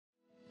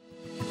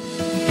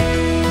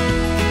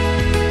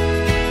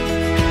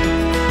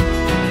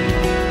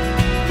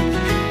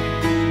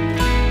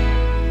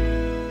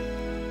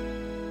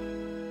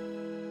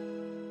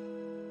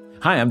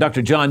Hi, I'm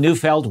Dr. John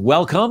Neufeld.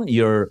 Welcome.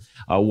 You're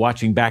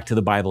watching Back to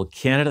the Bible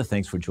Canada.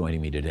 Thanks for joining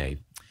me today.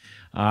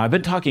 I've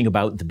been talking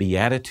about the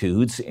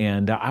Beatitudes,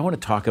 and I want to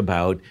talk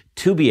about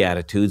two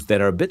Beatitudes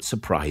that are a bit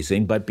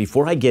surprising. But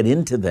before I get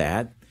into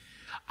that,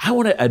 I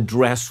want to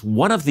address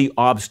one of the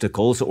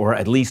obstacles, or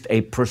at least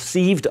a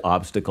perceived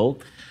obstacle,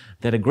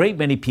 that a great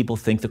many people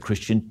think the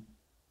Christian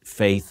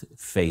faith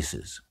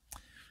faces.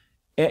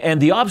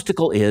 And the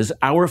obstacle is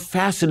our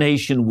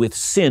fascination with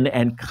sin,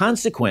 and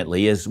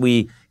consequently, as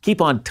we keep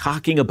on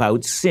talking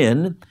about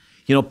sin,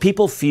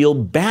 people feel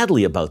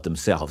badly about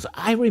themselves.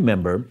 I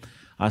remember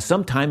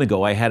some time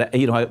ago, I had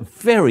a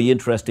very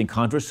interesting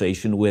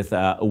conversation with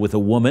a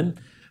woman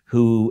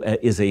who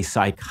is a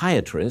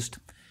psychiatrist,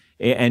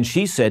 and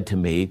she said to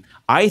me,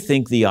 I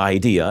think the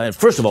idea, and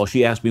first of all,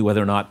 she asked me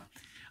whether or not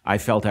I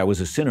felt I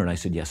was a sinner, and I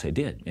said, yes, I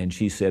did. And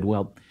she said,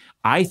 well,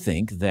 I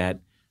think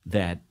that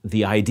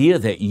the idea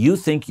that you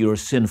think you're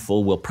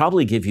sinful will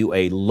probably give you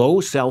a low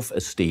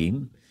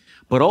self-esteem,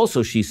 but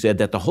also she said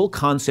that the whole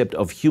concept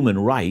of human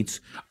rights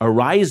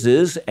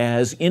arises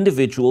as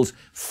individuals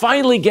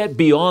finally get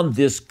beyond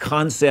this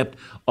concept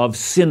of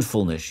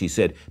sinfulness. She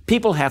said,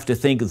 people have to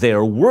think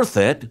they're worth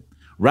it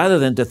rather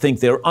than to think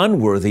they're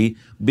unworthy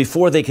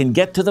before they can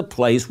get to the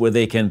place where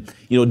they can,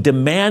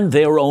 demand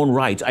their own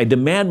rights. I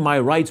demand my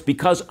rights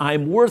because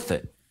I'm worth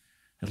it.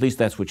 At least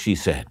that's what she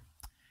said.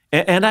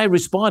 And I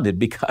responded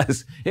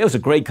because it was a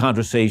great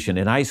conversation.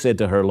 And I said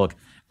to her, look,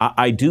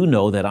 I do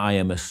know that I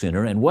am a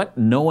sinner. And what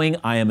knowing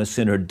I am a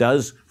sinner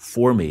does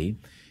for me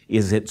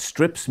is it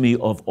strips me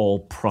of all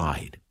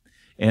pride.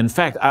 In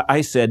fact,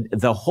 I said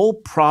the whole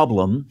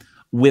problem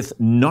with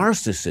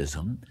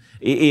narcissism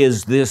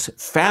is this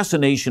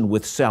fascination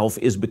with self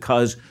is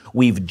because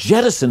we've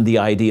jettisoned the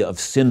idea of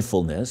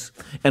sinfulness.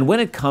 And when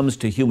it comes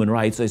to human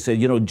rights, I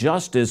said,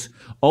 justice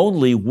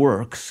only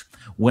works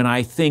when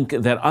I think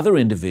that other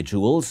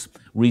individuals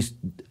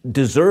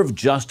deserve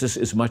justice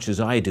as much as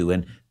I do.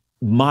 And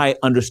my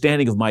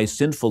understanding of my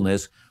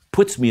sinfulness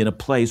puts me in a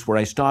place where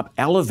I stop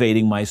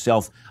elevating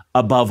myself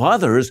above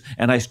others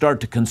and I start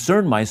to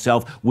concern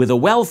myself with the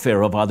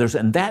welfare of others,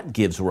 and that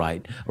gives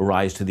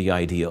rise to the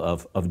idea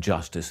of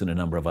justice and a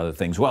number of other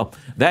things. Well,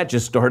 that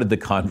just started the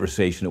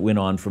conversation. It went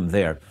on from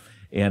there.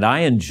 And I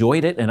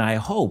enjoyed it, and I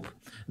hope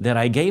that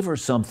I gave her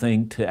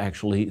something to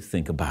actually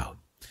think about.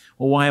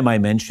 Well, why am I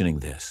mentioning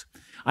this?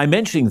 I'm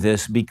mentioning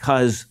this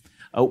because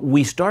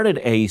we started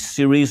a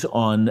series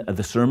on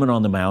the Sermon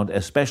on the Mount,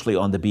 especially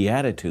on the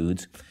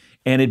Beatitudes,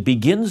 and it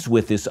begins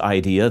with this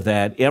idea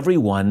that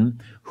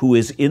everyone who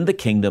is in the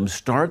kingdom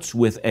starts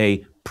with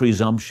a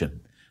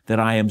presumption that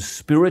I am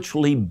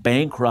spiritually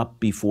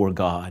bankrupt before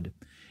God,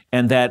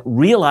 and that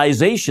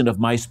realization of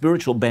my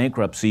spiritual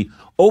bankruptcy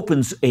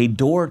opens a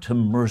door to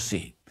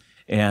mercy,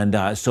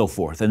 and so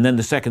forth. And then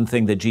the second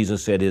thing that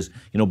Jesus said is,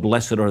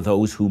 blessed are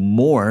those who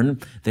mourn.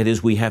 That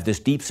is, we have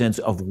this deep sense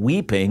of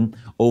weeping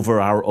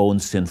over our own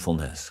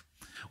sinfulness.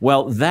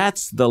 Well,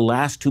 that's the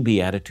last two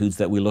Beatitudes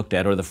that we looked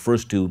at, or the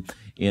first two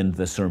in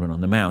the Sermon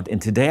on the Mount.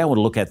 And today I want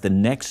to look at the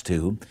next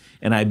two,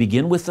 and I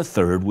begin with the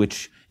third,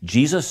 which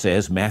Jesus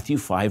says, Matthew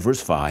 5,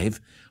 verse 5,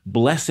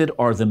 blessed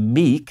are the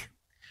meek,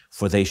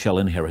 for they shall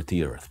inherit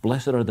the earth.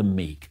 Blessed are the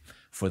meek,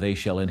 for they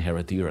shall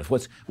inherit the earth.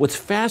 What's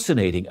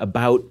fascinating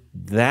about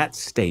that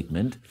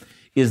statement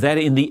is that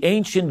in the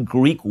ancient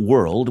Greek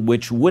world,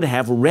 which would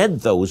have read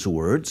those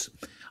words,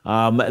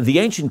 the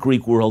ancient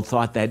Greek world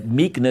thought that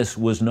meekness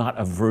was not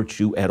a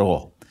virtue at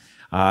all.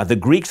 The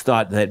Greeks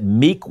thought that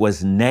meek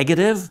was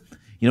negative.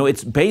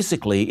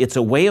 It's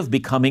a way of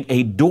becoming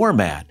a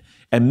doormat.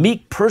 A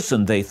meek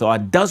person, they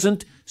thought,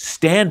 doesn't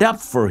stand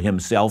up for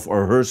himself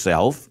or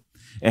herself,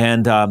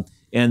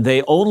 and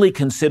they only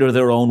consider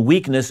their own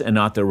weakness and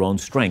not their own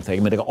strength. I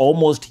can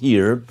almost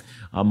hear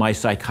my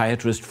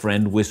psychiatrist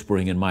friend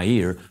whispering in my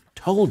ear,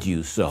 told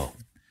you so.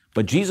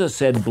 But Jesus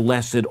said,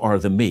 blessed are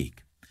the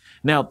meek.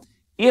 Now,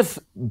 if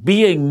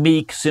being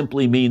meek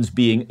simply means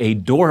being a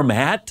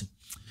doormat,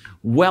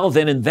 well,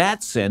 then in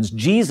that sense,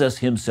 Jesus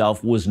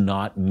himself was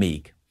not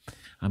meek.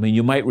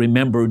 You might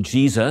remember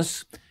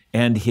Jesus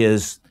and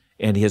his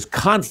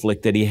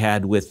conflict that he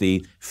had with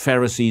the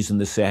Pharisees and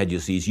the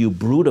Sadducees. You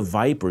brood of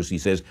vipers, he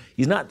says.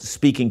 He's not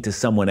speaking to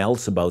someone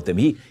else about them.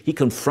 He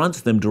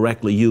confronts them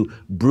directly. You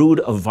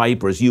brood of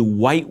vipers, you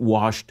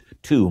whitewashed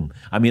tomb.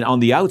 On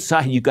the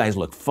outside, you guys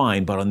look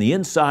fine, but on the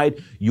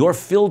inside, you're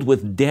filled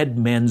with dead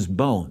men's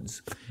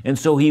bones. And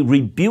so he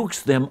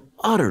rebukes them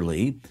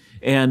utterly,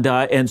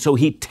 and so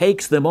he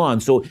takes them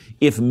on. So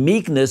if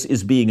meekness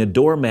is being a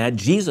doormat,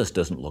 Jesus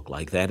doesn't look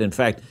like that. In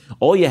fact,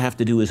 all you have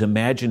to do is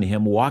imagine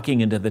him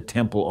walking into the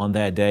temple on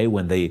that day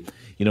when the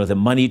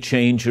money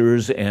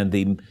changers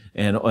and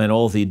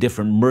all the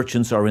different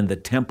merchants are in the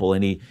temple,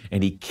 and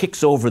he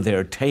kicks over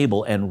their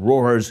table and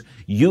roars,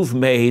 "You've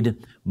made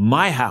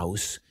my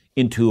house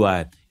into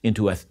a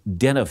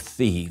den of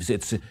thieves.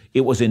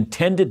 It was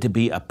intended to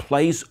be a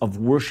place of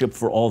worship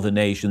for all the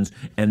nations,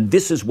 and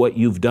this is what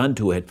you've done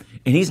to it."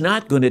 And he's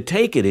not going to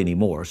take it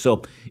anymore.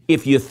 So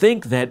if you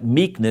think that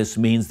meekness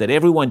means that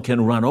everyone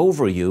can run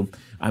over you,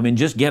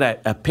 just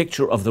get a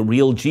picture of the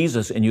real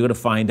Jesus, and you're going to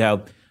find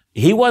out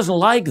He wasn't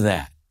like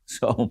that.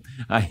 So,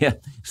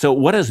 so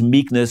what does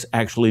meekness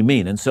actually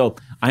mean? And so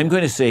I'm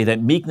going to say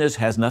that meekness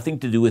has nothing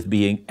to do with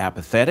being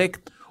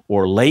apathetic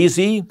or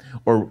lazy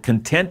or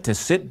content to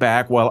sit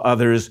back while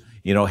others,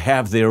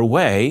 have their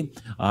way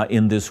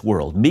in this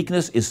world.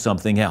 Meekness is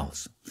something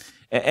else.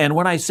 And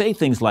when I say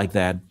things like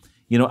that,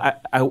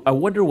 I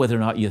wonder whether or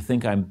not you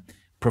think I'm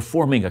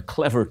performing a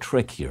clever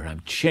trick here.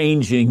 I'm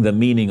changing the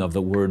meaning of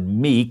the word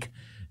meek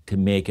to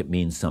make it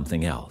mean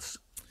something else.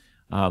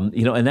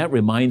 And that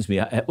reminds me,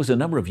 it was a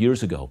number of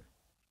years ago.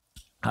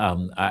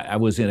 I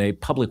was in a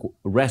public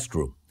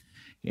restroom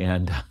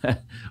and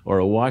or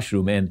a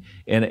washroom, and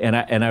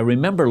I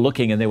remember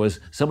looking, and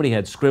somebody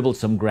had scribbled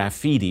some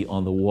graffiti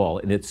on the wall,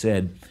 and it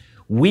said,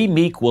 "We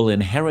meek will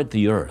inherit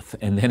the earth."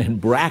 And then in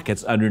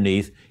brackets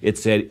underneath, it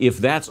said, "If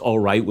that's all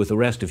right with the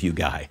rest of you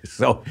guys."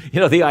 So,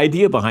 the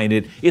idea behind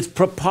it, it's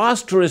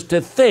preposterous to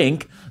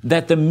think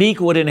that the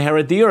meek would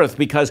inherit the earth,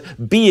 because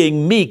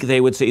being meek,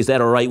 they would say, "Is that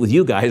all right with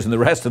you guys?" And the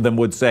rest of them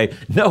would say,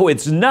 "No,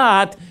 it's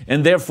not,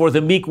 and therefore the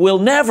meek will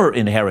never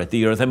inherit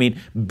the earth." I mean,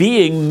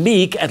 being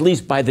meek, at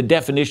least by the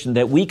definition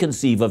that we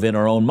conceive of in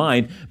our own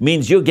mind,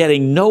 means you're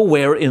getting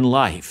nowhere in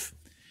life.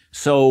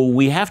 So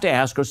we have to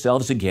ask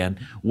ourselves again,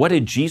 what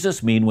did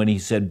Jesus mean when he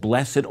said,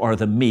 "Blessed are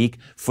the meek,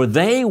 for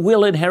they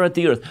will inherit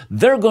the earth"?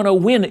 They're going to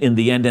win in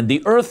the end, and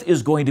the earth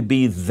is going to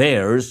be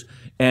theirs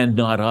and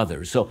not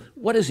others. So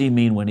what does he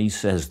mean when he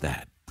says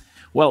that?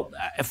 Well,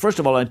 first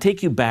of all, I'll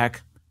take you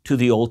back to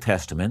the Old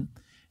Testament.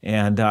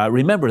 And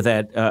remember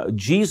that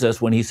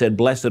Jesus, when he said,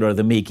 "Blessed are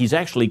the meek," he's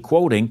actually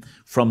quoting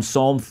from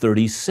Psalm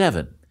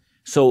 37.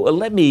 So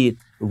let me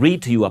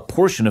read to you a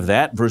portion of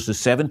that, verses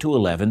 7 to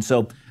 11.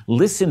 So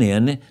listen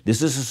in.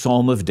 This is a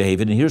Psalm of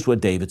David, and here's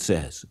what David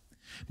says.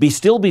 "Be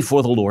still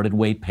before the Lord and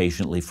wait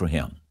patiently for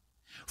him.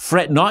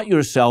 Fret not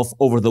yourself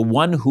over the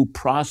one who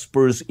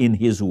prospers in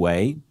his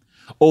way,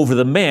 over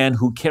the man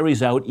who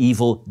carries out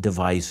evil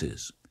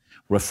devices.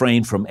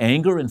 Refrain from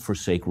anger and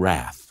forsake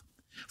wrath.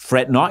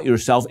 Fret not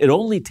yourself, it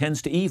only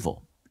tends to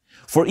evil.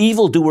 For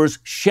evildoers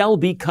shall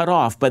be cut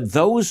off, but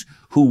those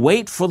who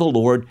wait for the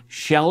Lord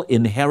shall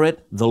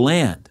inherit the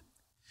land.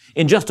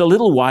 In just a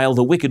little while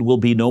the wicked will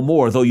be no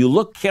more. Though you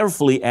look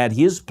carefully at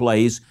his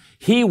place,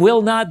 he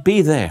will not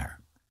be there.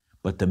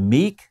 But the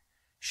meek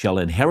shall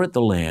inherit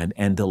the land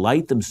and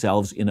delight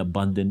themselves in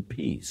abundant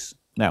peace."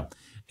 Now,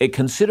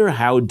 consider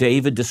how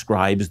David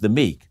describes the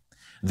meek.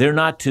 They're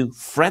not to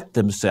fret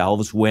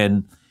themselves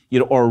when,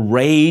 or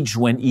rage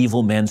when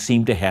evil men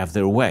seem to have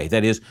their way.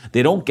 That is,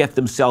 they don't get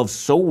themselves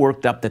so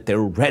worked up that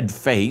they're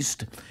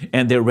red-faced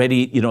and they're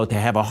ready, to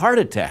have a heart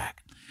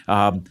attack.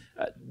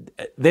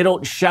 They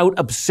don't shout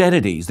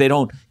obscenities. They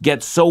don't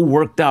get so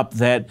worked up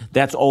that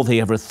that's all they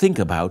ever think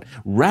about.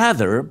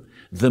 Rather,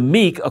 the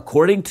meek,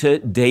 according to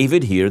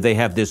David here, they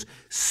have this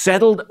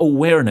settled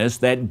awareness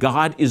that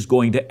God is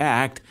going to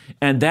act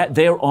and that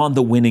they're on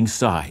the winning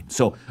side.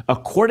 So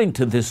according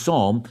to this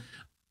psalm,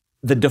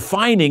 the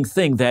defining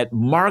thing that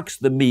marks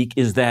the meek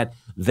is that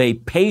they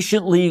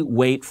patiently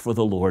wait for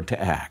the Lord to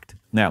act.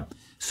 Now,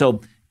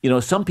 so,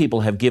 some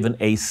people have given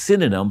a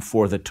synonym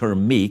for the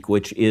term meek,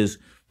 which is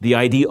the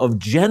idea of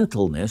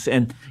gentleness.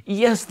 And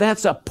yes,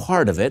 that's a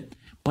part of it,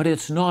 but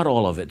it's not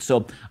all of it.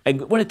 So I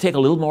want to take a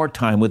little more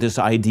time with this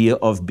idea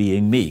of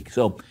being meek.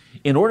 So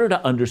in order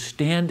to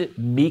understand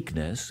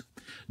meekness,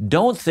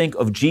 don't think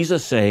of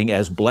Jesus saying,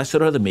 as "Blessed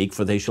are the meek,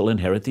 for they shall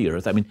inherit the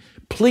earth." I mean,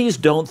 please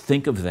don't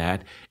think of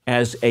that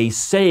as a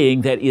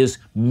saying that is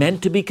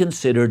meant to be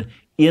considered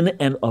in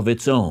and of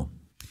its own.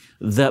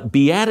 The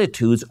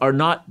Beatitudes are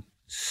not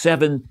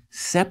 7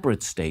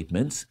 separate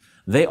statements.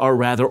 They are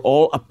rather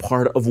all a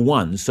part of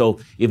one. So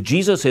if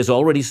Jesus has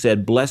already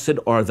said, "Blessed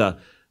are the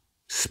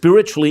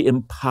spiritually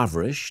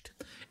impoverished,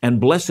 and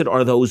blessed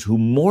are those who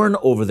mourn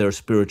over their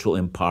spiritual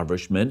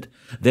impoverishment,"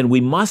 then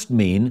we must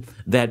mean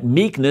that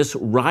meekness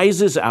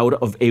rises out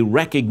of a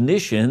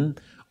recognition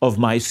of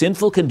my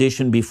sinful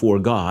condition before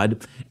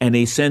God and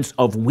a sense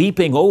of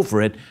weeping over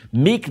it.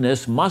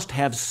 Meekness must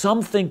have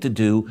something to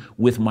do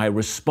with my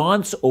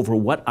response over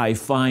what I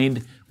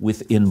find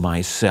within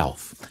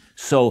myself.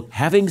 So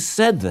having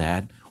said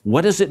that,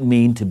 what does it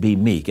mean to be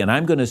meek? And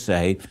I'm going to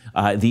say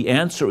the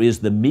answer is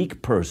the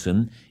meek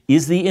person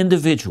is the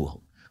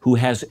individual who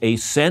has a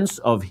sense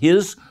of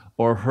his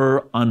or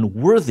her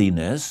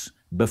unworthiness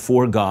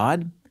before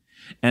God,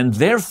 and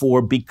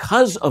therefore,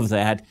 because of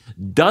that,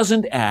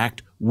 doesn't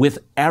act with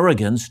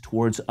arrogance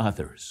towards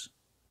others.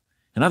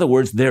 In other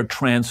words, they're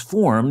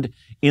transformed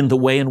in the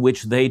way in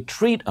which they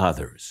treat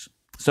others.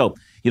 So,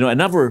 a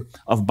number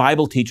of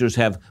Bible teachers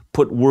have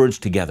put words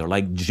together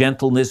like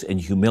gentleness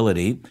and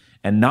humility,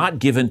 and not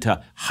given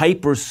to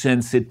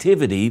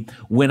hypersensitivity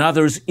when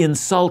others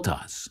insult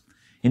us.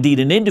 Indeed,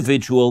 an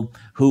individual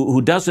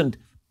who doesn't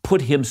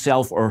put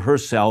himself or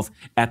herself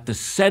at the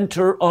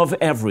center of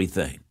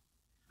everything.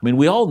 I mean,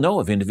 we all know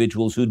of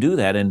individuals who do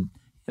that, and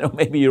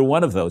maybe you're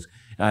one of those.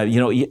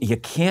 You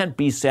can't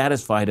be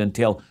satisfied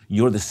until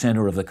you're the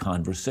center of the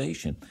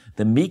conversation.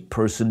 The meek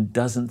person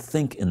doesn't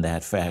think in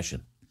that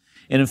fashion.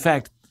 And in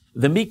fact,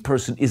 the meek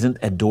person isn't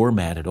a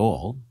doormat at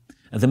all.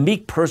 The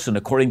meek person,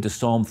 according to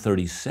Psalm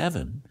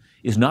 37,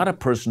 is not a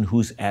person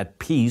who's at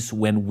peace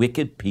when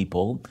wicked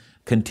people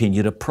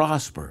continue to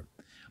prosper.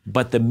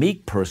 But the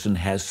meek person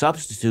has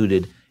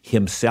substituted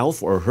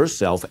himself or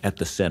herself at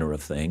the center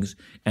of things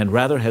and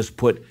rather has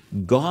put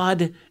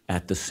God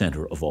at the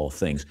center of all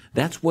things.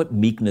 That's what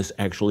meekness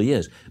actually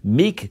is.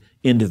 Meek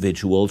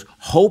individuals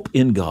hope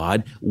in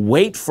God,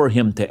 wait for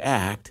Him to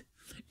act,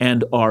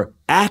 and are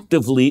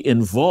actively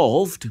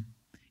involved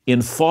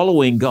in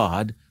following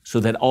God so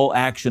that all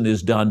action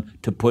is done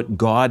to put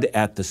God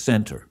at the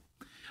center.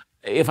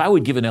 If I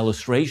would give an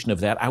illustration of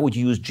that, I would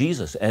use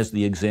Jesus as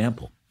the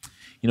example.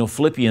 You know,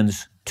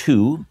 Philippians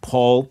 2,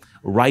 Paul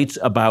writes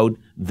about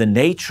the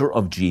nature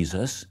of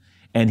Jesus,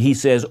 and he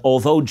says,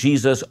 although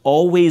Jesus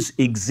always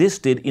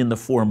existed in the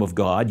form of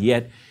God,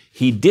 yet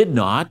He did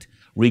not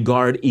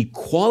regard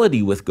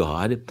equality with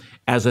God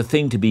as a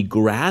thing to be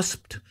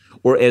grasped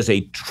or as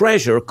a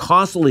treasure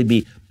constantly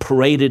be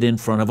paraded in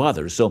front of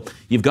others. So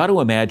you've got to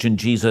imagine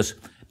Jesus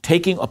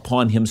taking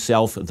upon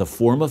Himself the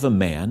form of a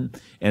man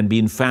and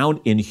being found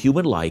in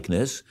human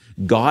likeness.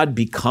 God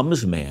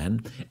becomes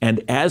man,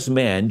 and as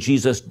man,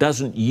 Jesus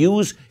doesn't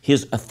use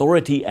His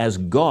authority as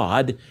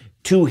God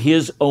to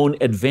His own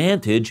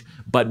advantage,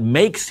 but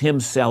makes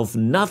Himself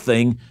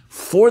nothing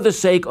for the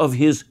sake of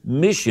His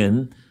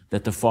mission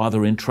that the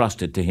Father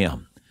entrusted to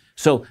Him.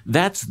 So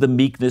that's the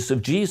meekness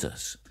of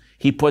Jesus.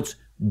 He puts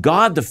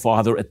God the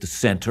Father at the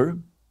center,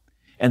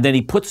 and then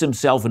He puts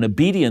Himself in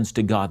obedience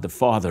to God the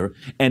Father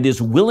and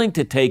is willing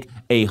to take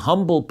a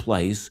humble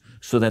place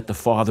so that the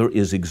Father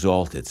is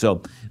exalted.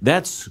 So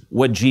that's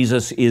what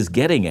Jesus is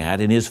getting at.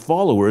 And His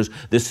followers,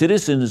 the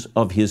citizens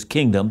of His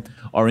kingdom,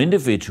 are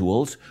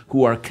individuals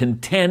who are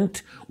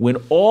content when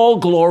all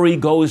glory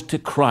goes to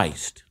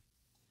Christ.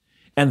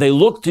 And they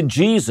look to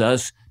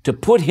Jesus to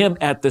put Him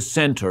at the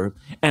center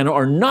and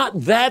are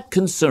not that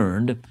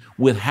concerned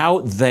with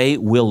how they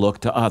will look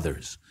to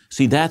others.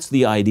 See, that's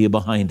the idea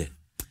behind it.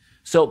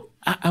 So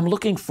I'm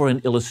looking for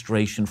an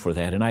illustration for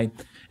that. And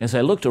as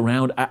I looked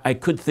around, I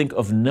could think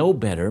of no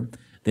better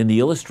than the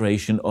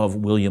illustration of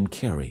William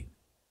Carey.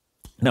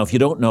 Now, if you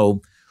don't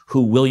know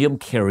who William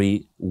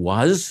Carey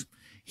was,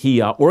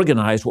 he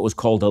organized what was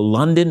called the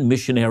London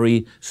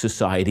Missionary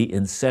Society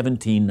in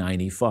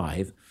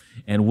 1795.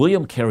 And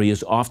William Carey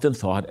is often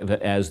thought of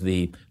as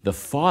the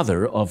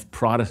father of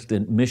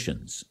Protestant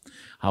missions.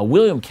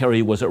 William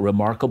Carey was a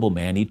remarkable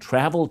man. He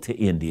traveled to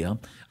India,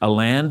 a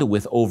land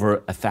with over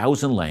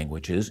 1,000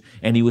 languages,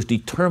 and he was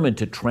determined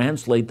to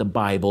translate the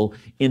Bible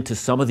into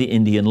some of the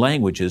Indian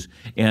languages.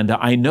 And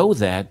I know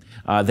that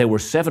there were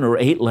 7 or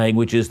 8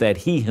 languages that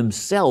he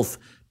himself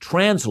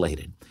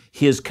translated.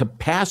 His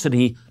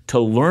capacity to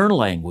learn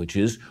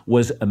languages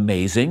was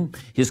amazing.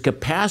 His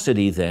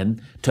capacity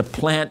then to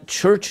plant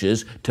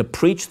churches, to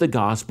preach the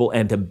gospel,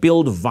 and to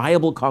build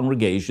viable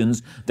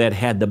congregations that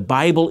had the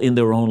Bible in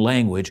their own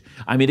language.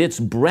 I mean, it's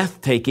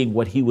breathtaking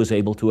what he was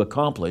able to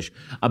accomplish.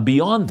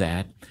 Beyond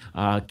that,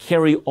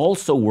 Carey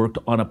also worked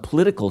on a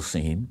political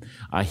scene.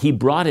 He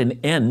brought an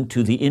end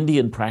to the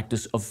Indian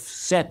practice of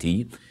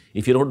sati.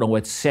 If you don't know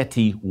what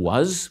sati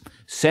was,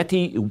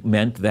 sati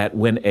meant that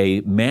when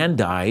a man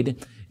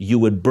died, you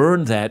would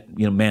burn that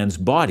man's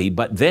body,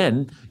 but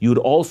then you would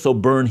also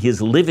burn his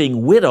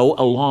living widow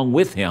along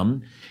with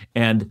him.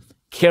 And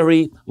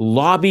Carey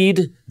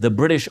lobbied the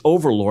British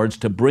overlords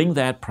to bring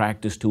that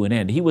practice to an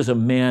end. He was a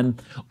man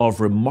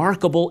of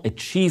remarkable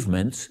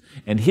achievements,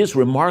 and his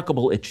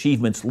remarkable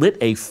achievements lit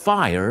a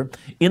fire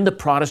in the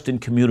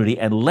Protestant community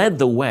and led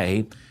the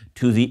way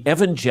to the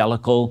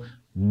evangelical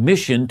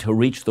mission to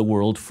reach the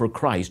world for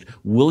Christ.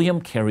 William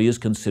Carey is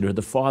considered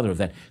the father of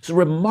that. He's a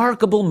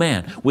remarkable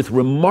man with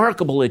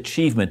remarkable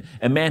achievement,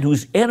 a man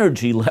whose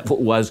energy level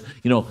was,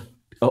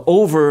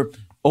 over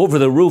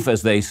the roof,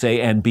 as they say,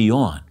 and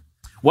beyond.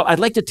 Well, I'd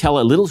like to tell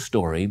a little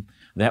story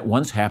that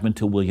once happened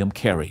to William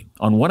Carey.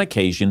 On one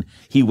occasion,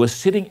 he was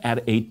sitting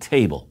at a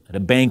table, at a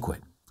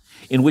banquet,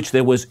 in which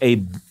there was a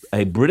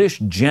British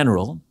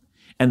general,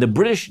 and the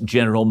British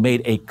general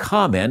made a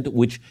comment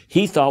which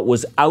he thought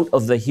was out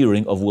of the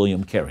hearing of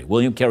William Carey.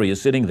 William Carey is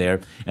sitting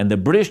there, and the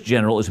British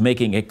general is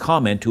making a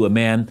comment to a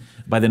man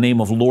by the name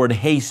of Lord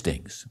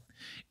Hastings.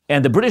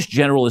 And the British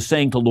general is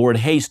saying to Lord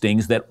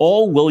Hastings that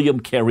all William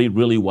Carey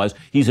really was,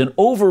 he's an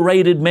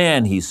overrated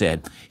man, he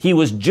said. He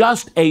was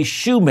just a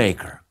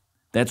shoemaker.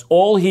 That's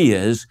all he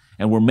is,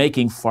 and we're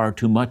making far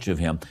too much of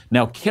him.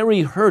 Now,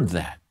 Carey heard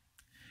that.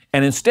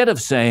 And instead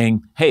of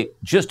saying, hey,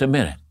 just a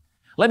minute,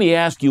 let me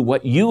ask you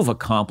what you've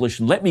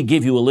accomplished. Let me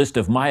give you a list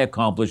of my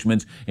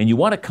accomplishments, and you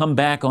want to come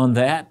back on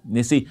that?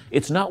 You see,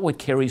 it's not what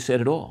Carey said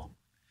at all.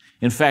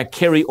 In fact,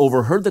 Carey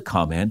overheard the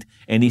comment,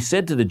 and he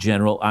said to the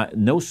general,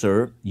 no,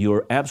 sir,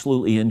 you're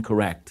absolutely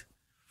incorrect.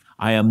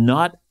 I am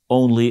not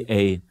only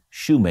a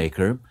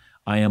shoemaker,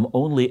 I am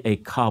only a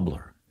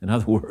cobbler. In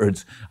other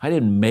words, I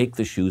didn't make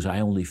the shoes,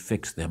 I only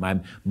fixed them.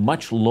 I'm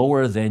much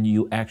lower than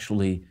you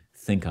actually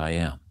think I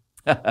am.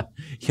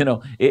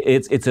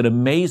 It's an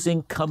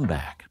amazing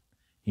comeback.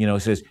 He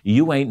says,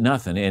 you ain't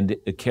nothing. And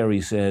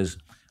Carey says,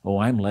 oh,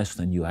 I'm less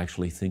than you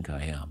actually think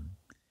I am.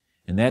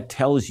 And that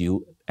tells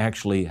you,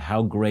 actually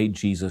how great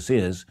Jesus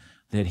is,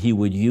 that he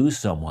would use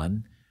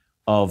someone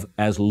of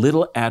as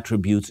little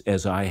attributes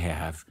as I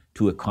have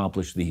to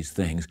accomplish these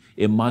things.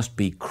 It must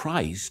be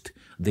Christ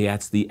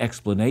that's the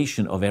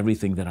explanation of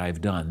everything that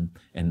I've done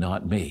and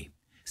not me.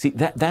 See,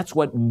 that's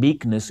what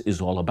meekness is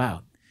all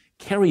about.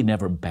 Kerry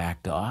never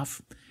backed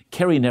off.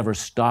 Kerry never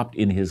stopped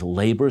in his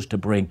labors to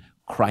bring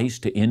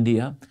Christ to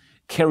India.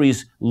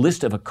 Kerry's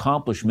list of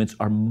accomplishments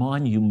are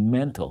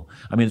monumental.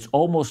 I mean, it's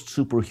almost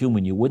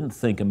superhuman. You wouldn't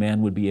think a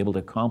man would be able to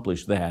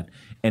accomplish that.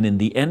 And in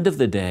the end of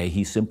the day,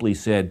 he simply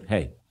said,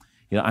 hey,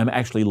 I'm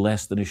actually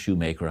less than a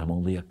shoemaker. I'm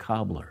only a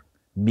cobbler.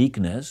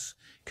 Meekness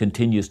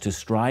continues to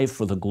strive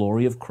for the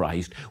glory of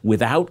Christ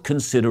without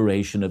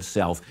consideration of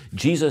self.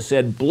 Jesus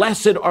said,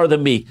 blessed are the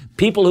meek.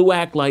 People who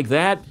act like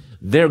that,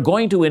 they're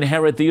going to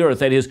inherit the earth.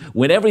 That is,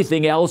 when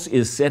everything else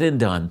is said and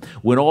done,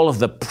 when all of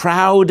the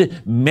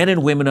proud men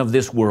and women of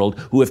this world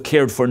who have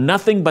cared for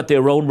nothing but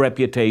their own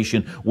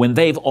reputation, when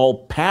they've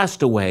all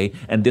passed away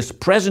and this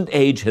present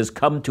age has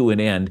come to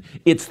an end,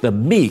 it's the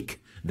meek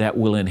that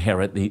will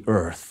inherit the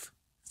earth.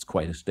 It's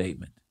quite a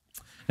statement.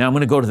 Now I'm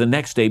going to go to the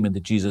next statement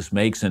that Jesus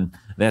makes, and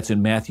that's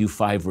in Matthew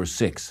 5, verse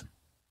 6.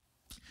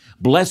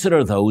 Blessed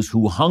are those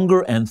who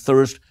hunger and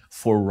thirst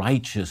for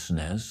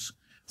righteousness,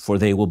 for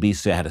they will be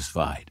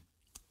satisfied.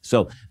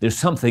 So there's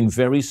something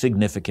very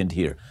significant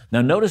here.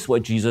 Now notice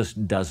what Jesus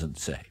doesn't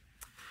say.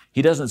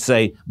 He doesn't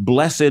say,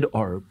 blessed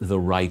are the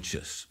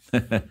righteous.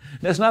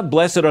 That's not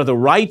blessed are the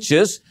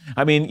righteous.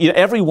 I mean,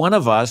 every one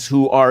of us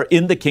who are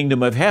in the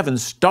kingdom of heaven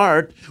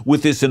start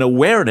with this an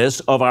awareness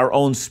of our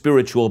own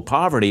spiritual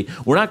poverty.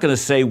 We're not going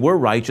to say we're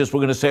righteous. We're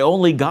going to say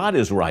only God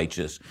is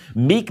righteous.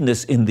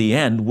 Meekness in the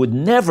end would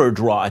never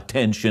draw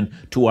attention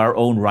to our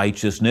own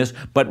righteousness,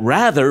 but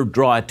rather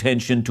draw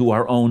attention to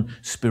our own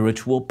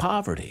spiritual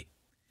poverty.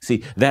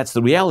 See, that's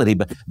the reality,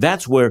 but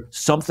that's where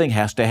something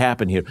has to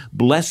happen here.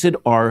 Blessed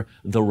are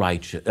the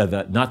righteous,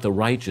 not the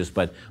righteous,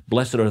 but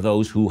blessed are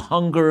those who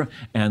hunger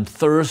and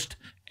thirst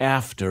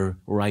after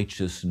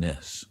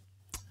righteousness.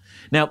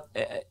 Now,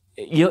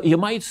 you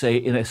might say,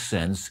 in a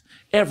sense,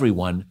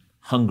 everyone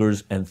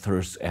hungers and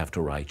thirsts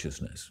after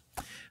righteousness.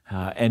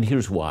 And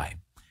here's why.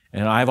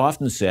 And I've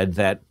often said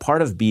that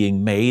part of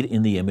being made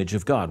in the image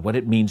of God, what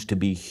it means to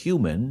be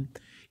human,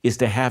 is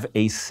to have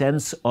a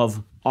sense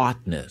of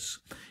oughtness.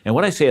 And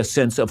when I say a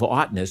sense of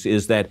oughtness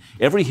is that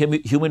every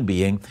human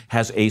being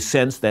has a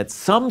sense that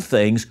some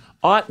things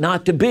ought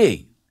not to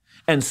be,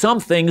 and some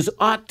things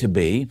ought to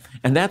be.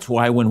 And that's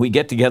why when we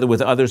get together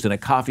with others in a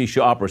coffee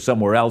shop or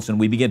somewhere else and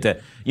we begin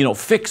to,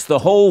 fix the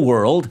whole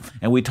world,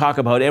 and we talk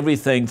about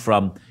everything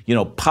from,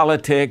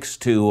 politics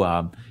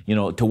to,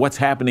 to what's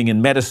happening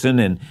in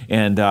medicine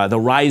and the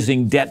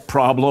rising debt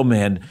problem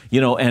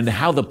and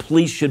how the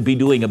police should be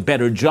doing a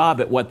better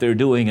job at what they're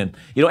doing and,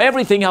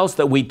 everything else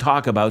that we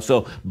talk about.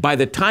 So by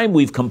the time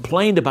we've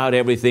complained about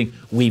everything,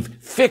 we've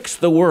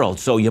fixed the world.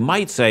 So you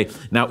might say,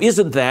 now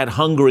isn't that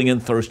hungering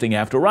and thirsting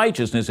after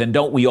righteousness? And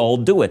don't we all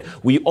do it?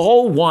 We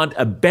all want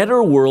a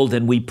better world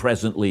than we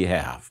presently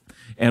have.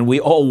 And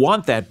we all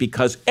want that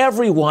because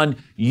everyone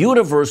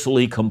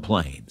universally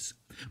complains.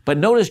 But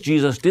notice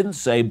Jesus didn't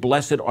say,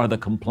 blessed are the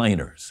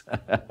complainers.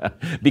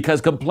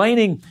 Because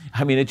complaining,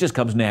 it just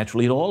comes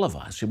naturally to all of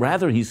us.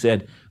 Rather, he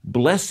said,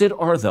 blessed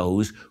are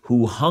those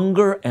who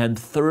hunger and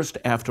thirst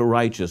after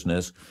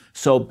righteousness.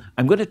 So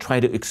I'm going to try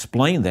to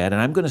explain that,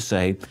 and I'm going to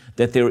say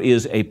that there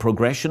is a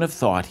progression of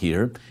thought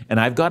here, and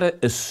I've got to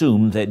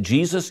assume that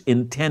Jesus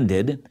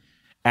intended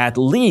at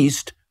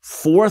least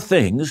 4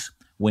 things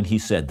when he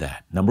said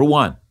that. Number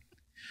 1,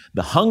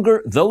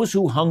 those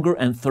who hunger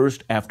and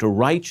thirst after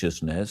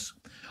righteousness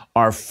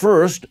are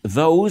first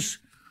those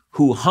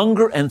who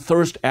hunger and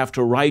thirst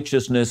after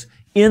righteousness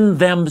in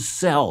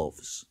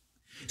themselves.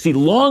 See,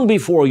 long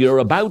before you're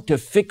about to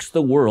fix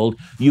the world,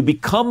 you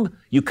come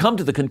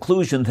to the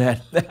conclusion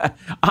that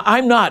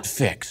I'm not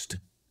fixed.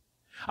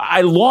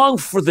 I long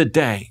for the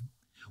day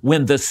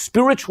when the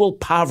spiritual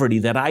poverty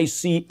that I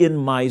see in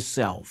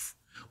myself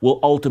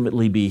will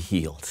ultimately be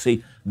healed.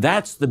 See,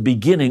 that's the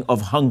beginning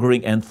of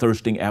hungering and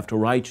thirsting after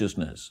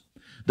righteousness.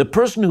 The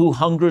person who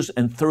hungers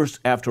and thirsts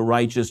after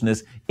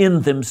righteousness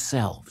in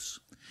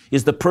themselves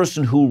is the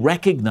person who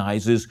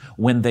recognizes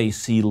when they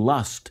see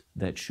lust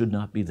that should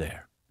not be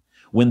there,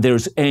 when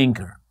there's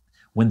anger,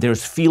 when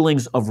there's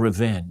feelings of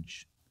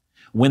revenge,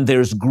 when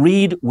there's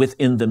greed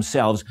within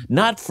themselves,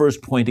 not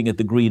first pointing at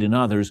the greed in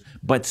others,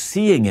 but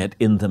seeing it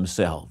in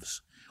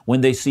themselves,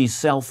 when they see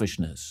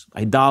selfishness,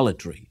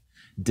 idolatry,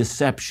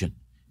 deception,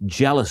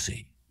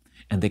 jealousy,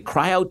 and they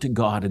cry out to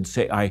God and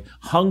say, I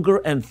hunger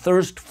and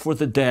thirst for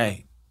the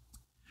day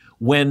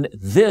when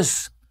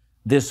this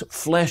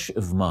flesh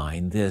of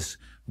mine, this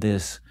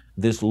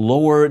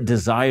lower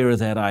desire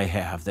that I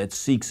have that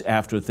seeks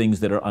after things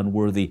that are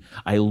unworthy,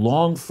 I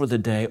long for the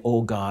day,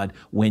 oh God,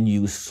 when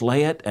you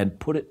slay it and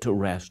put it to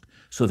rest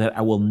so that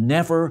I will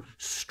never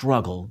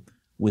struggle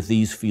with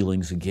these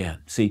feelings again.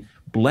 See,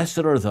 blessed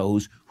are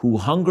those who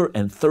hunger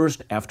and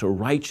thirst after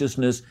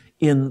righteousness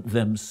in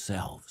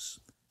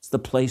themselves. It's the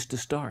place to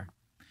start.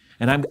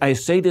 I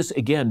say this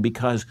again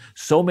because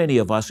so many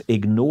of us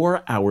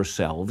ignore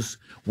ourselves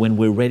when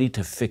we're ready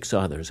to fix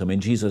others. I mean,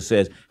 Jesus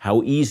says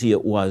how easy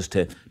it was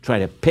to try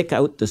to pick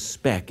out the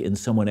speck in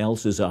someone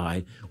else's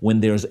eye when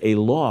there's a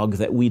log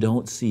that we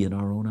don't see in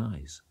our own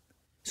eyes.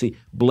 See,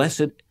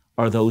 blessed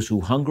are those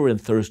who hunger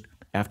and thirst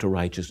after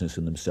righteousness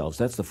in themselves.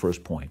 That's the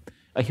first point.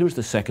 Here's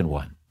the second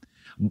one.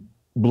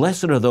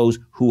 Blessed are those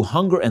who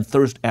hunger and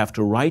thirst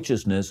after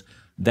righteousness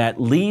that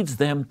leads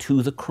them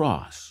to the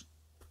cross,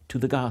 to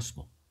the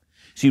gospel.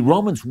 See,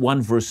 Romans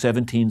 1 verse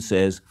 17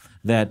 says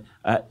that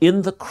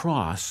in the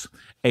cross,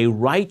 a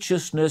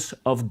righteousness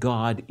of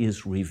God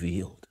is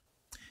revealed.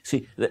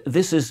 See,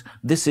 this is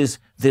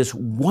this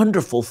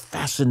wonderful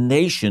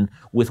fascination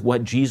with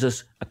what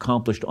Jesus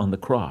accomplished on the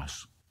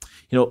cross.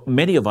 You know,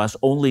 many of us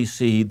only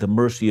see the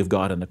mercy of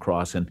God on the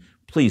cross, and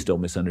please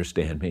don't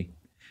misunderstand me.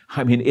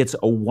 I mean, it's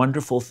a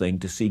wonderful thing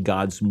to see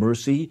God's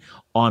mercy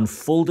on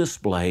full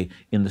display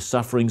in the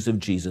sufferings of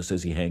Jesus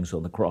as he hangs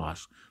on the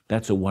cross.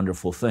 That's a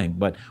wonderful thing.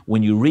 But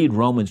when you read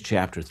Romans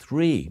chapter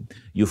 3,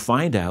 you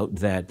find out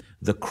that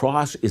the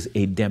cross is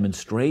a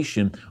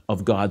demonstration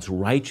of God's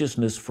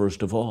righteousness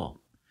first of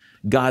all.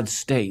 God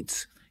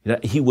states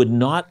that he would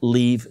not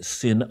leave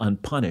sin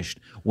unpunished.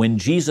 When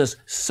Jesus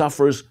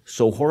suffers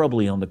so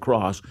horribly on the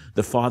cross,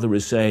 the Father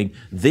is saying,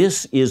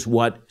 this is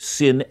what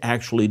sin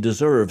actually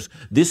deserves.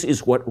 This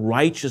is what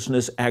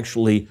righteousness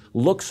actually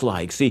looks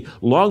like. See,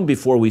 long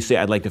before we say,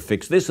 I'd like to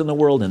fix this in the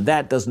world, and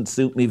that doesn't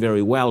suit me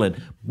very well,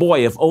 and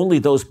boy, if only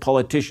those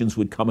politicians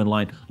would come in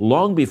line.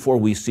 Long before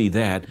we see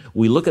that,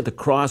 we look at the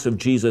cross of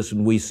Jesus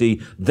and we see,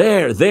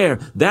 there,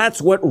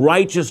 that's what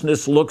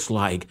righteousness looks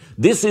like.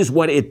 This is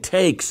what it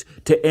takes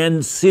to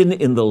end sin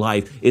in the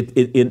life,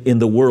 in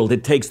the world.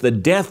 It takes the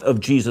death of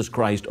Jesus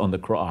Christ on the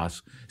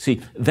cross.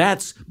 See,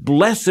 that's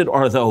blessed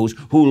are those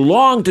who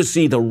long to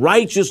see the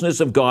righteousness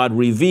of God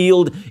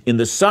revealed in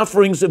the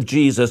sufferings of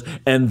Jesus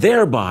and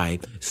thereby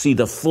see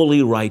the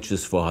fully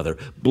righteous Father.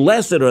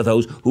 Blessed are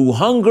those who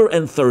hunger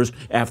and thirst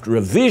after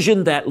a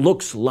vision that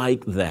looks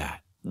like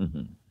that.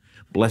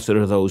 Blessed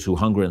are those who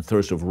hunger and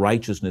thirst of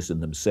righteousness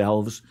in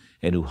themselves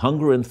and who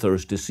hunger and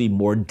thirst to see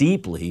more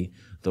deeply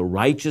the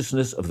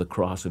righteousness of the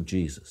cross of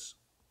Jesus.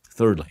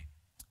 Thirdly,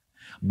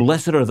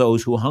 blessed are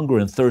those who hunger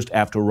and thirst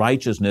after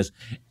righteousness,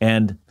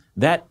 and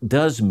that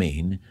does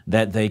mean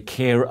that they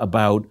care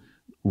about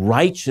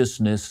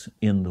righteousness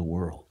in the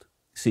world.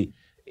 See,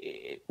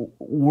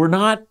 we're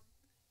not,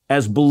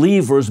 as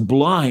believers,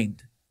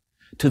 blind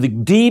to the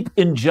deep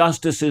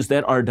injustices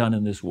that are done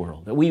in this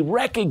world. We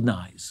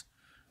recognize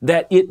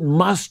that it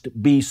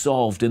must be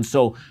solved, and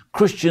so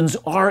Christians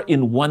are,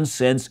 in one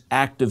sense,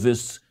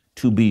 activists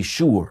to be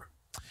sure.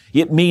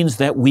 It means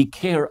that we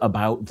care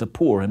about the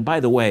poor. And by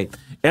the way,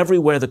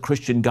 everywhere the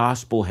Christian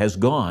gospel has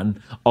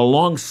gone,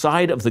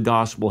 alongside of the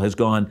gospel has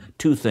gone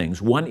two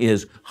things. One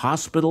is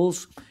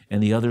hospitals,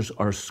 and the others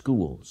are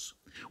schools.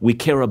 We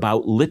care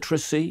about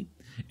literacy,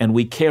 and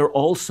we care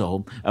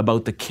also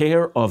about the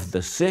care of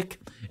the sick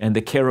and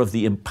the care of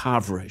the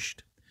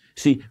impoverished.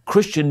 See,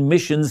 Christian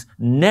missions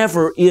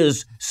never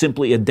is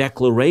simply a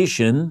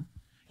declaration,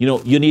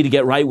 you need to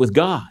get right with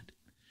God.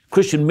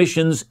 Christian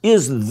missions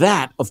is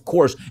that, of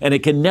course, and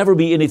it can never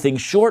be anything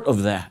short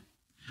of that.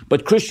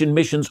 But Christian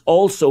missions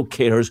also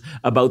cares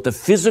about the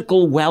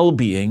physical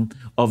well-being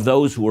of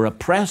those who are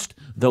oppressed,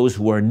 those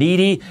who are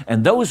needy,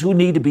 and those who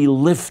need to be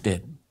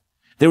lifted.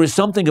 There is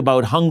something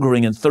about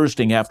hungering and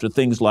thirsting after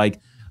things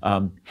like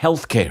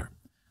health care.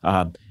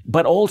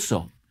 But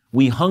also,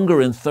 we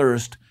hunger and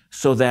thirst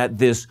so that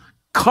this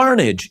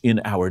carnage in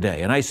our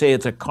day, and I say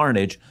it's a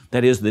carnage,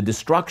 that is the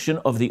destruction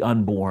of the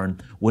unborn,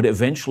 would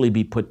eventually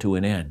be put to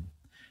an end.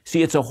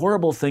 See, it's a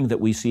horrible thing that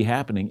we see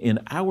happening in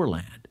our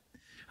land.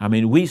 I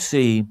mean, we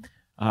see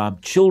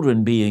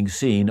children being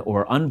seen,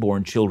 or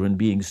unborn children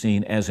being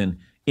seen, as an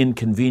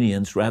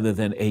inconvenience rather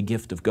than a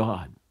gift of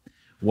God.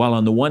 While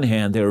on the one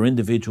hand, there are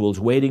individuals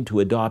waiting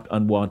to adopt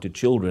unwanted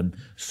children,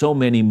 so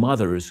many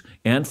mothers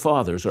and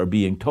fathers are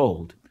being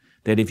told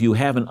that if you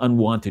have an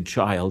unwanted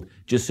child,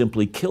 just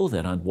simply kill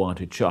that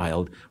unwanted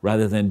child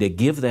rather than to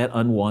give that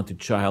unwanted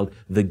child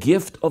the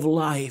gift of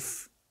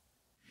life.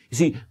 You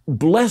see,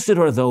 blessed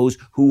are those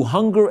who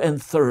hunger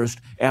and thirst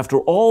after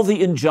all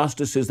the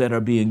injustices that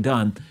are being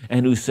done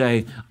and who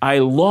say, I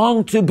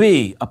long to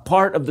be a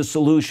part of the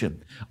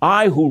solution.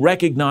 I who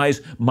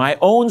recognize my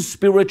own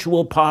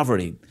spiritual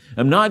poverty.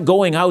 I'm not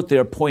going out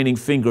there pointing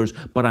fingers,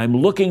 but I'm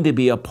looking to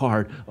be a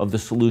part of the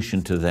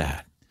solution to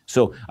that.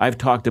 So I've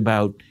talked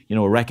about,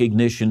 a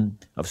recognition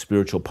of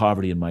spiritual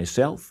poverty in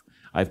myself.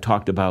 I've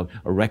talked about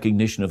a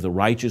recognition of the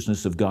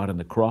righteousness of God on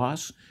the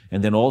cross,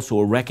 and then also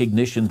a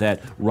recognition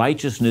that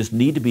righteousness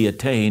need to be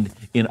attained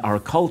in our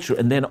culture.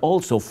 And then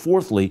also,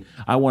 fourthly,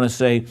 I want to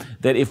say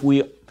that if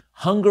we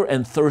hunger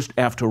and thirst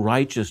after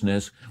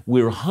righteousness,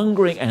 we're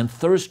hungering and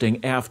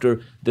thirsting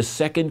after the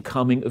second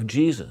coming of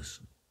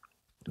Jesus.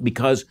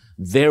 Because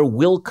there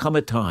will come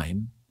a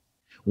time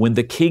when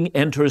the King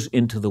enters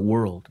into the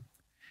world.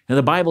 And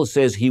the Bible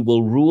says he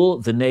will rule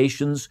the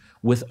nations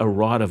with a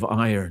rod of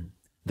iron.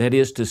 That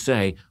is to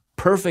say,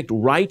 perfect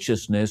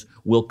righteousness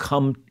will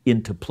come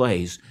into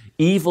place.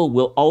 Evil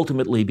will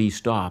ultimately be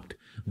stopped.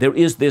 There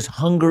is this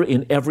hunger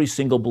in every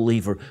single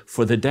believer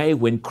for the day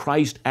when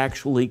Christ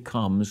actually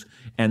comes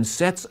and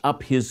sets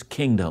up his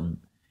kingdom,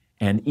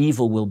 and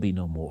evil will be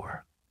no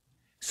more.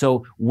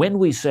 So when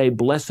we say,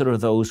 blessed are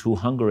those who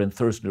hunger and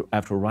thirst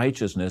after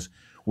righteousness,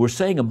 we're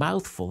saying a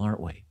mouthful,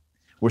 aren't we?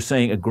 We're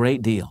saying a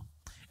great deal.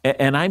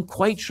 And I'm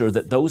quite sure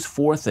that those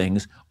four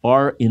things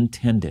are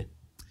intended.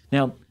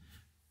 Now,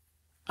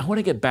 I want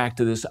to get back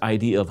to this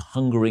idea of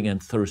hungering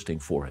and thirsting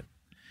for it,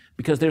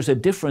 because there's a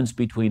difference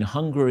between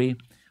hungering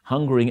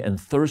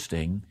and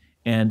thirsting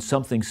and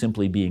something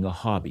simply being a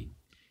hobby.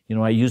 You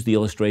know, I use the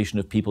illustration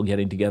of people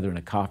getting together in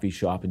a coffee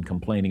shop and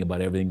complaining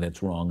about everything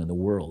that's wrong in the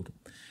world.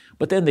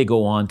 But then they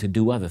go on to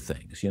do other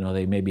things. You know,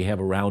 they maybe have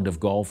a round of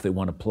golf they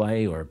want to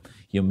play, or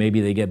maybe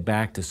they get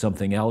back to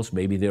something else,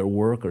 maybe their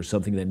work or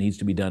something that needs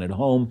to be done at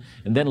home,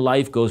 and then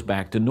life goes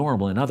back to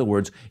normal. In other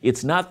words,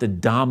 it's not the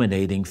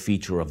dominating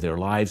feature of their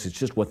lives, it's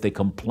just what they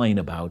complain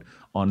about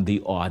on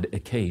the odd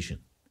occasion.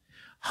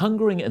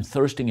 Hungering and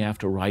thirsting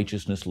after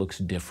righteousness looks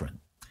different.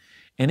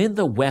 And in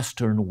the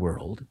Western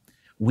world,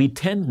 we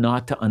tend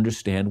not to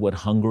understand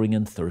what hungering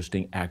and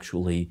thirsting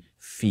actually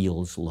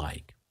feels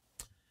like.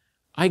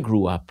 I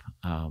grew up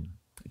a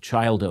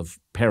child of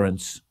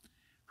parents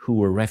who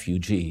were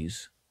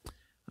refugees.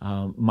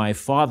 My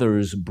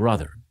father's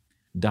brother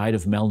died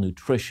of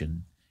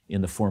malnutrition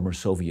in the former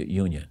Soviet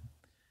Union.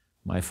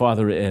 My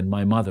father and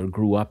my mother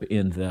grew up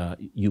in the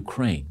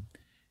Ukraine.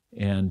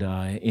 And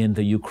in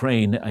the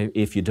Ukraine,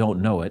 if you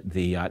don't know it,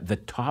 the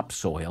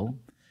topsoil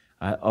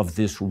of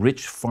this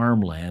rich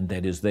farmland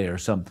that is there,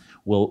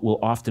 will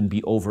often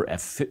be over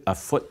a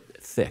foot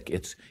thick.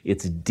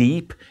 It's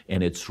deep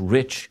and it's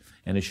rich,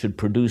 and it should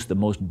produce the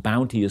most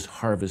bounteous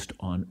harvest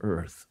on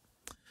earth.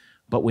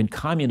 But when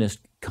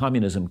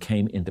communism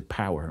came into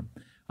power,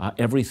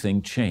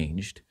 everything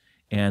changed,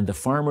 and the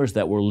farmers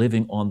that were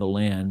living on the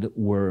land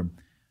were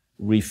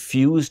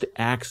refused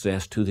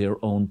access to their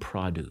own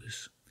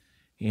produce.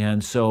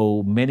 And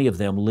so many of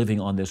them living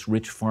on this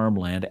rich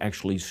farmland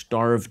actually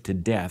starved to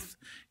death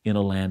in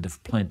a land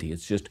of plenty.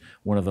 It's just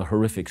one of the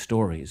horrific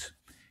stories.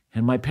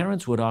 And my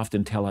parents would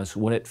often tell us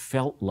what it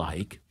felt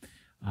like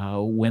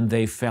when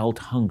they felt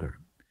hunger.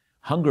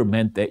 Hunger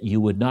meant that you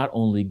would not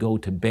only go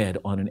to bed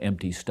on an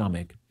empty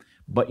stomach,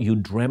 but you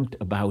dreamt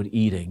about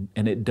eating,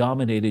 and it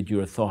dominated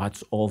your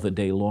thoughts all the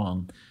day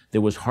long. There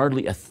was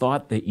hardly a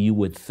thought that you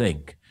would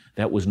think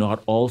that was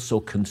not also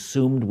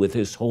consumed with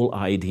this whole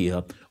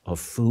idea of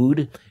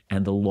food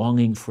and the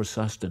longing for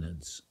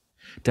sustenance.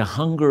 To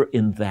hunger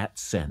in that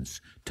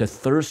sense, to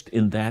thirst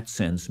in that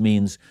sense,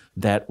 means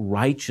that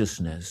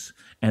righteousness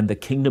and the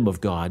kingdom of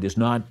God is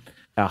not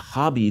a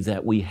hobby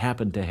that we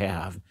happen to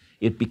have.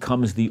 It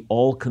becomes the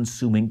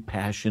all-consuming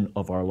passion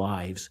of our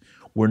lives.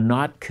 We're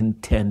not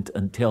content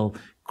until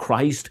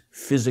Christ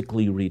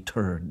physically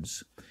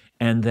returns,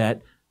 and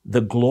that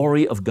the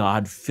glory of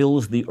God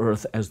fills the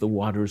earth as the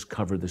waters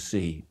cover the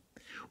sea.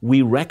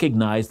 We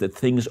recognize that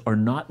things are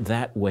not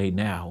that way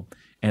now,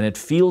 and it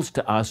feels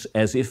to us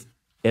as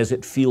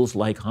it feels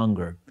like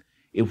hunger.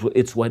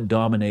 It's what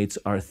dominates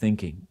our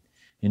thinking.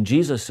 And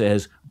Jesus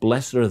says,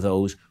 blessed are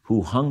those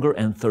who hunger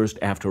and thirst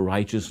after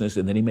righteousness,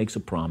 and then he makes a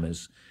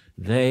promise,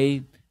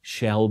 they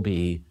shall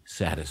be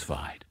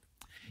satisfied.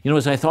 You know,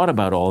 as I thought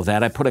about all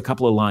that, I put a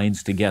couple of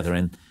lines together,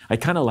 and I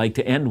kind of like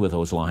to end with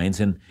those lines,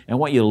 and I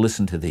want you to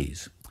listen to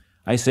these.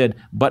 I said,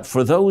 but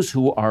for those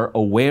who are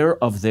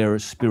aware of their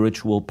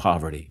spiritual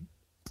poverty,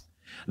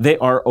 they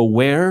are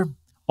aware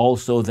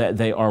also that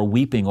they are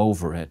weeping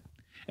over it,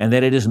 and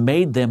that it has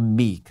made them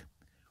meek.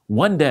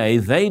 One day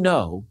they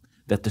know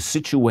that the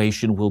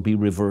situation will be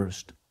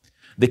reversed.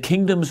 The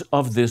kingdoms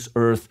of this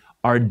earth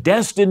are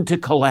destined to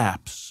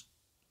collapse,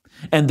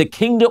 and the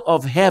kingdom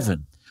of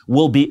heaven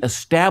will be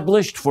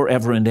established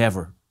forever and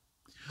ever.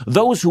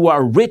 Those who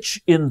are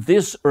rich in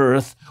this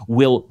earth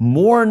will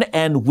mourn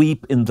and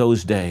weep in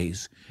those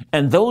days.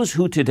 And those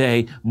who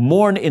today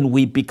mourn and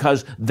weep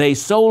because they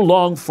so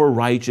long for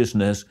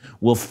righteousness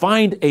will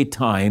find a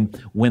time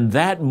when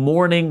that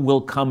mourning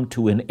will come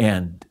to an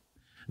end.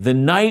 The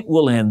night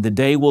will end, the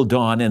day will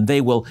dawn, and they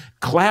will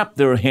clap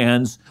their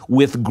hands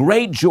with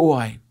great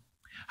joy.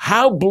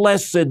 How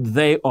blessed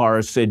they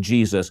are, said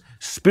Jesus.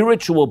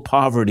 Spiritual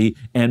poverty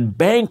and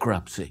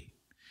bankruptcy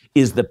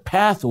is the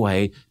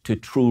pathway to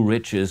true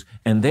riches,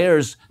 and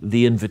there's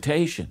the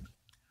invitation.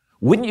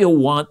 Wouldn't you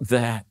want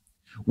that?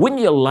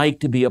 Wouldn't you like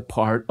to be a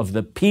part of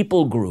the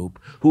people group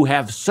who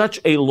have such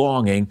a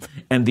longing,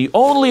 and the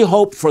only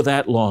hope for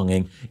that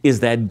longing is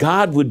that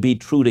God would be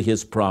true to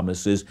his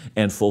promises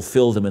and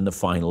fulfill them in the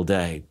final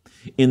day?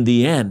 In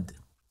the end,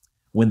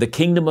 when the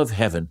kingdom of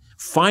heaven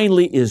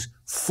finally is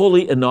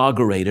fully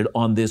inaugurated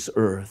on this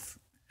earth,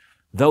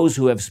 those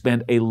who have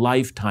spent a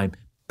lifetime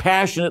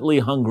passionately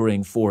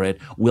hungering for it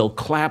will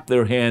clap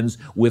their hands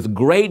with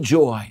great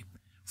joy,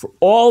 for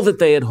all that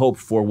they had hoped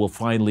for will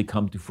finally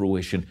come to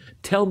fruition.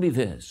 Tell me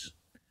this,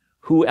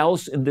 who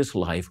else in this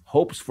life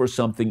hopes for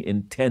something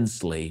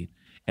intensely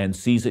and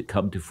sees it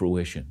come to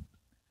fruition?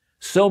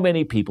 So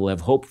many people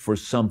have hoped for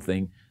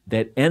something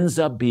that ends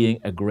up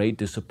being a great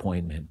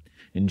disappointment.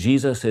 And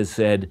Jesus has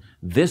said,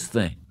 this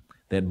thing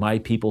that my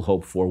people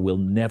hope for will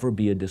never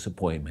be a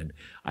disappointment.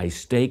 I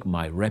stake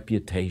my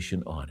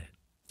reputation on it.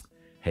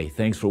 Hey,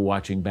 thanks for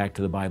watching Back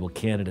to the Bible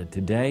Canada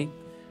today.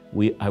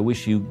 I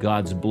wish you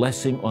God's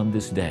blessing on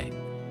this day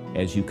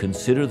as you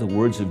consider the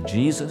words of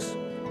Jesus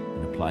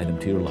and apply them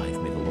to your life.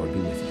 May the Lord be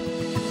with you.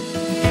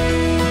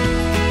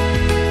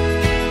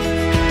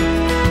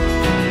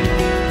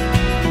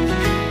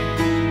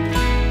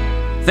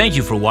 Thank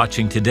you for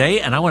watching today,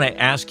 and I want to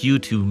ask you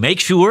to make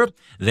sure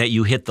that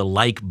you hit the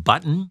like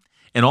button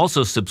and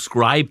also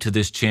subscribe to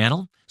this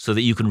channel so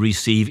that you can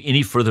receive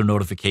any further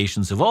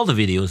notifications of all the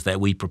videos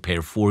that we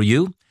prepare for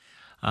you.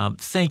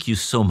 Thank you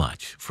so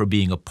much for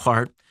being a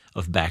part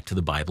of Back to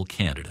the Bible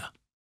Canada.